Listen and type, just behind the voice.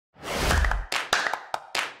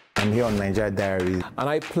I'm here on Nigeria Diaries. And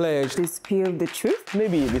I pledge to spill the truth.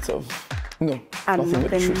 Maybe a bit of, no, and nothing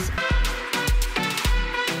but the truth.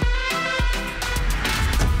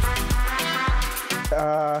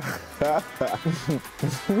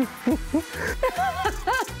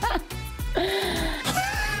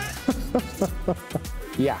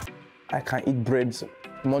 Yeah, I can eat bread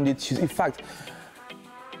Monday, Tuesday. In fact,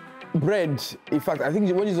 I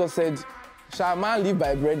think when Jesus said, shall man live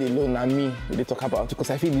by bread alone? And me, they talk about, because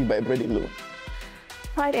I feel live by bread alone.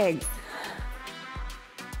 Fried eggs.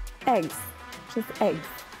 Eggs. Just eggs.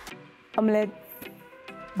 Omelette,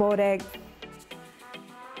 boiled eggs,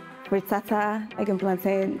 frittata, egg and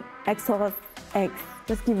plantain, egg sauce, eggs.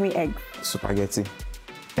 Just give me eggs. Spaghetti.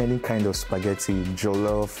 Any kind of spaghetti,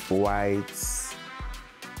 jollof, white,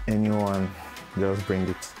 anyone, just bring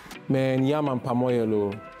it. Man, yam and palm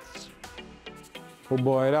oil. Oh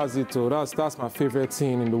boy, that's it. Oh. That's my favorite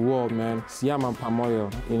thing in the world, man. It's yam and palm oil,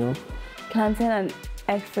 you know? Plantain and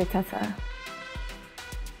egg frittata.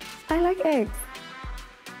 I like eggs.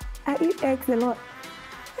 I eat eggs a lot.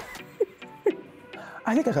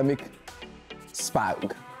 I think I can make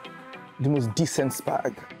spag, the most decent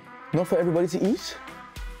spag. Not for everybody to eat,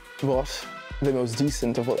 but the most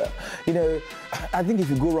decent of all that. You know, I think if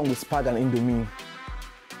you go wrong with spag and indomie,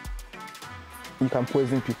 you can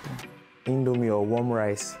poison people. Indomie or warm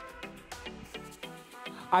rice.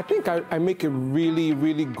 I think I make a really,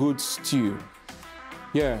 really good stew.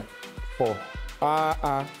 Yeah.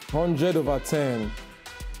 100 over 10.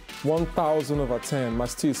 1,000 over 10. My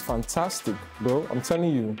stew is fantastic, bro. I'm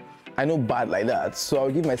telling you. I know bad like that, so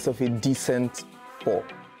I'll give myself a decent 4.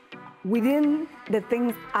 Within the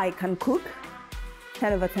things I can cook,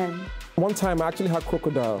 10 over 10. One time I actually had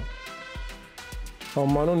crocodile. I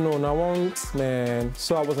don't know, I want, man.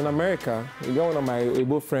 So I was in America. I got one of my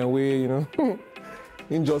Igbo friend where, you know,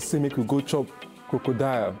 he just say me could go chop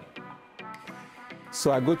crocodile.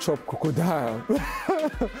 So I go chop crocodile.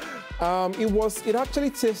 It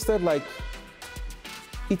actually tasted like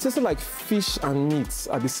fish and meat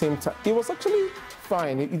at the same time. It was actually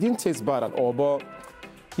fine. It didn't taste bad at all, but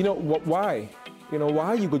you know why? You know,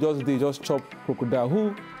 why you could just chop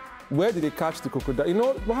crocodile? Where did they catch the crocodile? You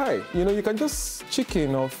know, why? You know, you can just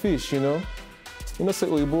chicken or fish, you know? You know, say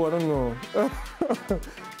Oibo, I don't know.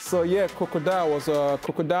 So yeah, crocodile was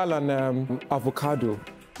crocodile and avocado.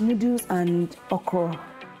 Noodles and okra.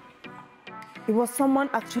 It was someone,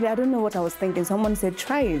 actually, I don't know what I was thinking. Someone said,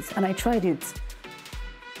 try it, and I tried it.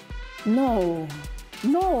 No.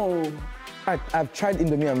 I've tried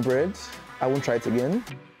indomie and bread. I won't try it again.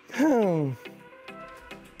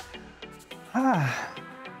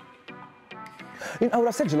 You know, I would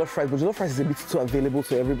have said jollof rice, but jollof rice is a bit too available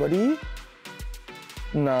to everybody.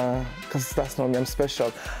 Nah, because that's not me, I'm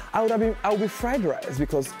special. I would be fried rice,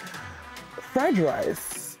 because fried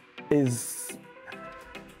rice is,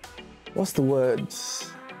 what's the word?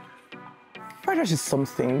 Fried rice is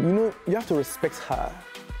something, you know, you have to respect her.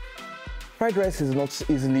 Fried rice is not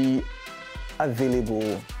easily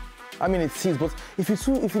available. I mean, it is, but if you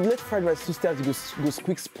let fried rice too start to go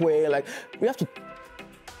quick spoil, like, we have to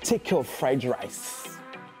take care of fried rice.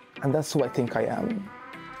 And that's who I think I am.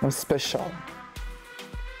 I'm special.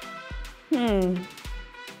 I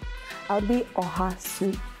would be Oha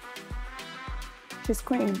soup. She's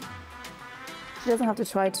queen. She doesn't have to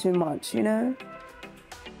try too much, you know?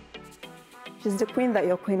 She's the queen that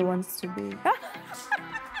your queen wants to be.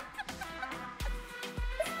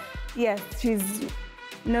 Yes, she's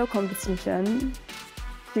no competition.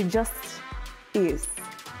 She just is.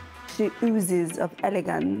 She oozes of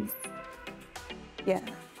elegance. Yeah,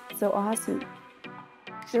 so Oha soup.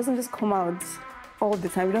 She doesn't just come out all the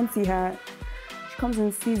time. You don't see her. She comes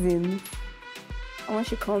in season. And when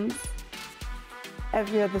she comes,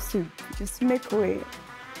 every other soup, just make way.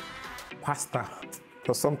 Pasta.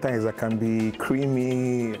 Because sometimes I can be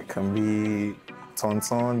creamy, I can be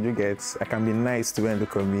tonton, you get. I can be nice to when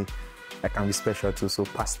look at me. I can be special too, so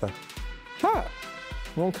pasta.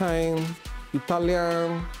 One kind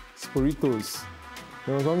Italian sporitos,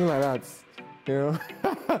 you know, something like that, you know.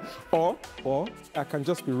 or I can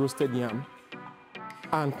just be roasted yam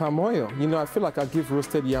and palm oil. You know, I feel like I give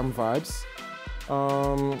roasted yam vibes.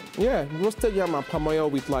 Yeah, roasted yam and palm oil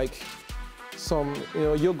with like some, you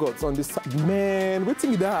know, yogurts on this side. Man, wait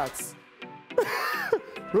till me that.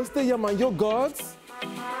 Roasted yam and yogurts.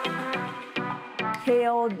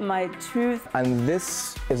 Hailed my truth. And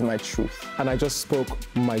this is my truth. And I just spoke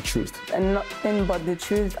my truth. And nothing but the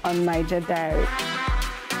truth on Nigeria Diaries.